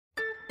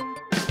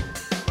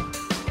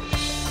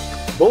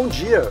Bom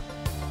dia!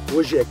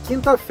 Hoje é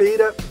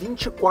quinta-feira,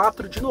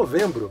 24 de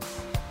novembro.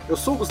 Eu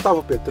sou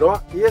Gustavo Petró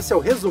e esse é o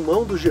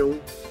resumão do G1.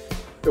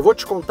 Eu vou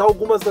te contar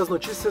algumas das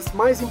notícias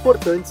mais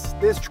importantes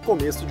deste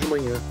começo de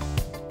manhã.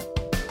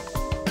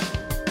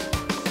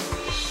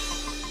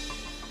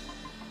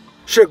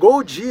 Chegou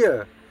o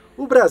dia!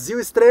 O Brasil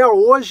estreia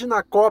hoje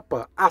na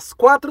Copa, às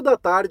 4 da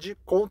tarde,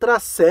 contra a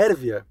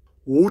Sérvia.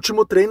 O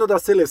último treino da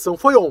seleção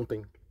foi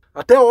ontem.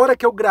 Até a hora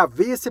que eu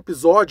gravei esse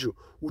episódio,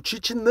 o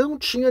Tite não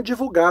tinha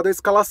divulgado a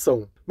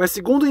escalação. Mas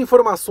segundo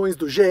informações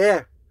do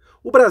GE,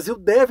 o Brasil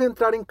deve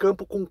entrar em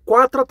campo com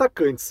 4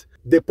 atacantes.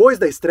 Depois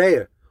da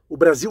estreia, o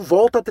Brasil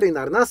volta a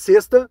treinar na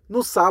sexta,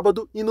 no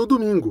sábado e no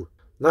domingo.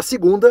 Na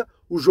segunda,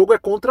 o jogo é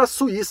contra a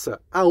Suíça,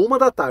 à 1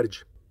 da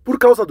tarde. Por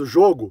causa do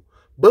jogo,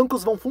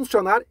 bancos vão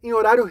funcionar em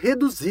horário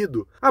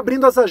reduzido,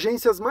 abrindo as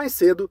agências mais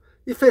cedo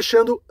e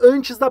fechando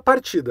antes da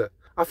partida.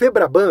 A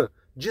Febraban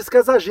diz que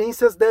as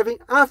agências devem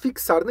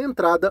afixar na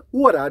entrada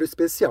o horário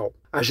especial.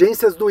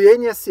 Agências do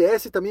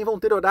INSS também vão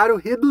ter horário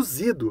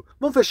reduzido.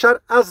 Vão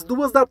fechar às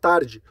 2 da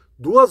tarde,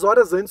 2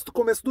 horas antes do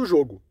começo do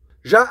jogo.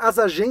 Já as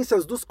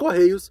agências dos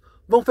Correios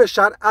vão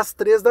fechar às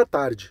 3 da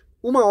tarde,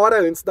 1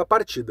 hora antes da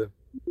partida.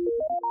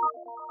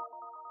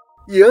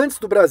 E antes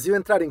do Brasil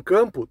entrar em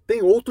campo,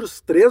 tem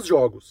outros 3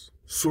 jogos.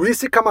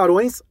 Suíça e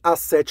Camarões,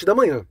 às 7 da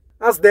manhã.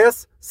 Às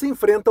 10, se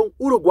enfrentam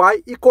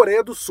Uruguai e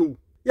Coreia do Sul.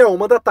 E à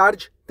 1 da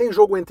tarde, tem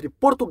jogo entre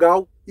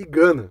Portugal e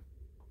Gana.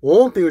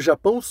 Ontem, o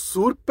Japão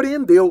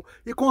surpreendeu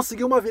e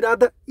conseguiu uma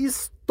virada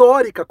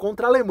histórica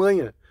contra a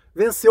Alemanha.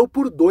 Venceu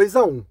por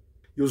 2-1.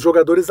 E os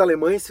jogadores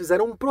alemães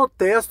fizeram um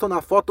protesto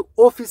na foto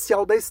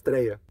oficial da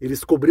estreia.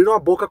 Eles cobriram a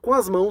boca com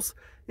as mãos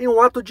em um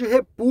ato de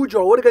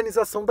repúdio à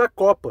organização da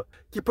Copa,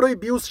 que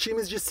proibiu os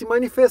times de se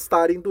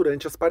manifestarem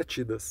durante as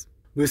partidas.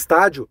 No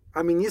estádio,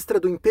 a ministra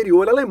do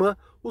Interior alemã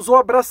usou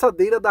a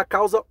braçadeira da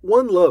causa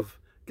One Love,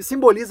 que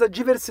simboliza a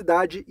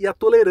diversidade e a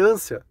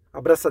tolerância. A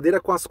braçadeira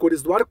com as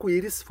cores do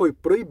arco-íris foi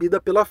proibida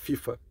pela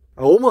FIFA.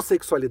 A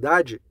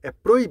homossexualidade é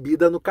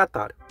proibida no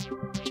Catar.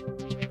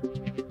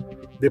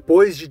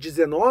 Depois de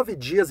 19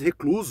 dias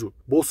recluso,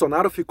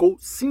 Bolsonaro ficou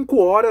 5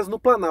 horas no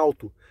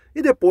Planalto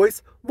e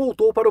depois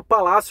voltou para o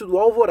Palácio do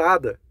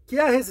Alvorada, que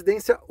é a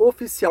residência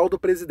oficial do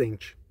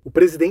presidente. O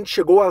presidente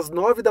chegou às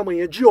 9 da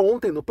manhã de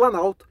ontem no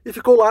Planalto e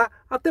ficou lá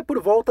até por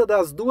volta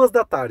das 2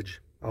 da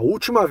tarde. A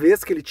última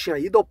vez que ele tinha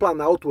ido ao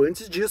Planalto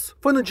antes disso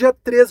foi no dia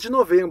 3 de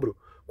novembro,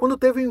 quando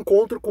teve um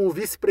encontro com o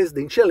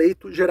vice-presidente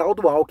eleito,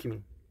 Geraldo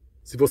Alckmin.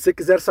 Se você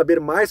quiser saber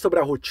mais sobre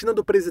a rotina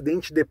do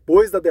presidente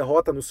depois da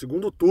derrota no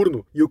segundo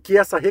turno e o que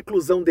essa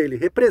reclusão dele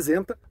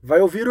representa,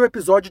 vai ouvir o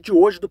episódio de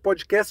hoje do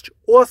podcast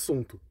O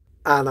Assunto.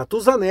 A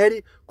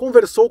Natuzaneri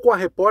conversou com a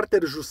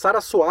repórter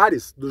Jussara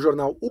Soares, do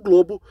jornal O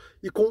Globo,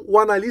 e com o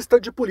analista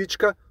de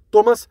política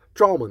Thomas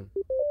Trauman.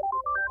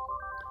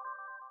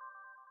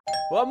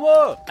 Ô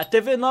amor, a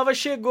TV nova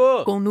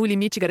chegou! Com No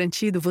Limite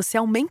Garantido, você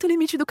aumenta o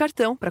limite do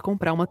cartão para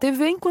comprar uma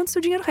TV enquanto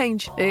seu dinheiro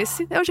rende.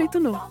 Esse é o jeito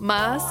Nu.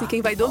 Mas se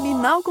quem vai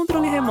dominar o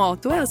controle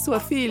remoto é a sua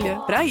filha,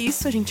 para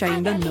isso a gente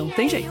ainda não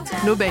tem jeito.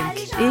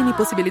 Nubank, N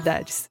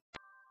possibilidades.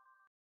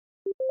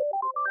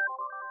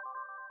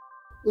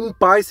 Um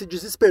pai se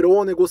desesperou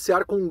ao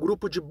negociar com um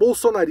grupo de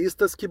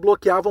bolsonaristas que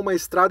bloqueavam uma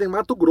estrada em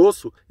Mato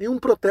Grosso em um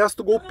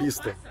protesto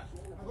golpista.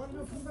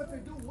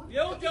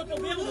 Eu tenho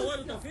problema no olho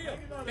do teu filho?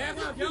 Pega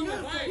o avião,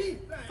 não vai!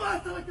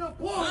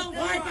 Não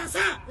vai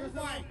passar!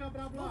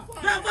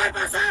 Não vai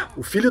passar!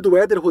 O filho do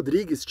Éder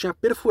Rodrigues tinha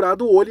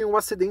perfurado o olho em um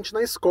acidente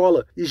na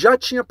escola e já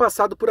tinha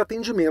passado por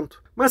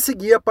atendimento, mas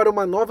seguia para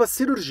uma nova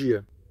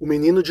cirurgia. O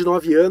menino de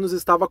 9 anos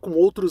estava com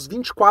outros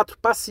 24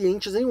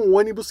 pacientes em um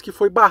ônibus que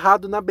foi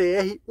barrado na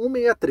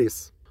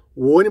BR-163.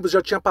 O ônibus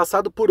já tinha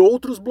passado por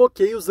outros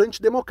bloqueios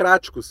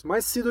antidemocráticos,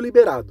 mas sido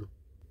liberado.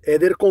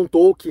 Éder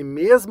contou que,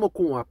 mesmo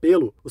com o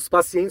apelo, os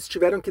pacientes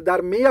tiveram que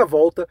dar meia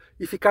volta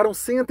e ficaram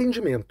sem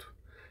atendimento.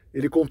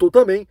 Ele contou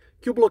também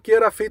que o bloqueio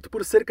era feito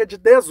por cerca de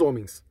 10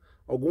 homens.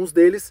 Alguns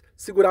deles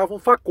seguravam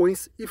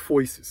facões e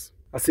foices.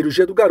 A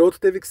cirurgia do garoto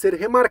teve que ser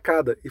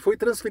remarcada e foi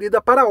transferida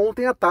para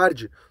ontem à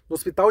tarde, no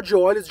Hospital de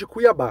Olhos de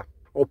Cuiabá.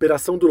 A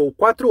operação durou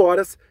 4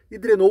 horas e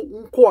drenou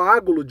um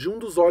coágulo de um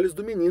dos olhos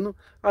do menino,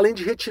 além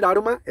de retirar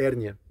uma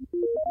hérnia.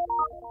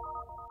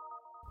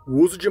 O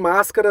uso de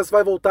máscaras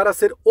vai voltar a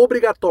ser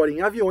obrigatório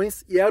em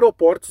aviões e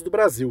aeroportos do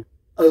Brasil.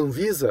 A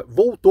Anvisa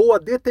voltou a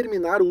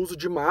determinar o uso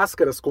de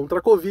máscaras contra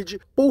a Covid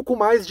pouco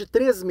mais de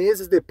 3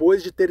 meses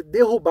depois de ter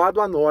derrubado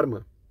a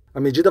norma. A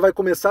medida vai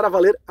começar a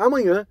valer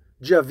amanhã,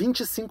 dia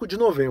 25 de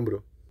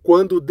novembro.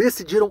 Quando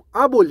decidiram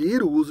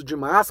abolir o uso de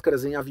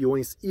máscaras em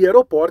aviões e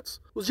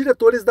aeroportos, os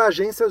diretores da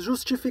agência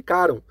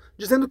justificaram,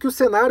 dizendo que o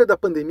cenário da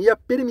pandemia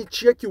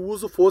permitia que o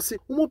uso fosse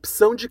uma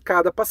opção de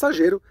cada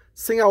passageiro,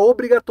 sem a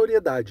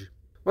obrigatoriedade.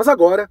 Mas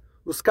agora,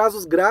 os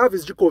casos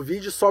graves de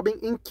Covid sobem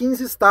em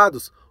 15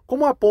 estados,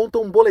 como aponta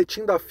um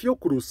boletim da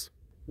Fiocruz.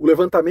 O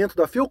levantamento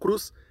da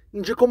Fiocruz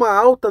indica uma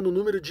alta no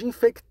número de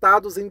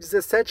infectados em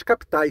 17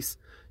 capitais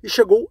e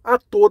chegou a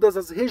todas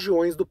as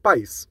regiões do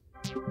país.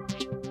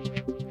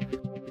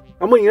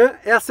 Amanhã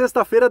é a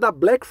sexta-feira da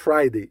Black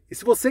Friday, e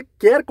se você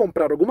quer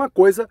comprar alguma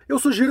coisa, eu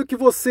sugiro que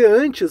você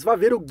antes vá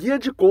ver o guia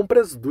de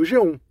compras do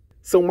G1.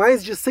 São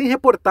mais de 100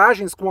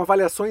 reportagens com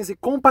avaliações e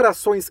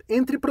comparações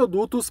entre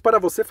produtos para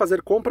você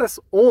fazer compras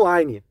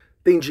online.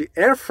 Tem de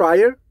air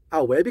fryer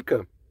a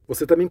webcam.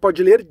 Você também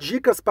pode ler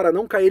dicas para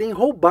não cair em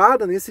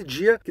roubada nesse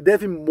dia que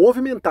deve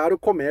movimentar o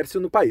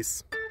comércio no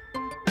país.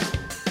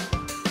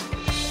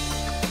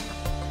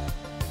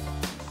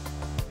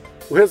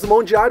 O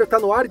Resumão Diário está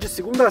no ar de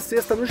segunda a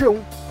sexta no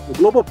G1, no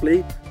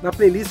Globoplay, na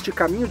playlist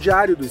Caminho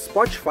Diário do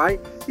Spotify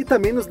e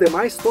também nos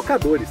demais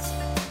tocadores.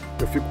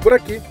 Eu fico por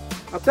aqui.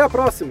 Até a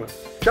próxima.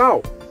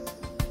 Tchau!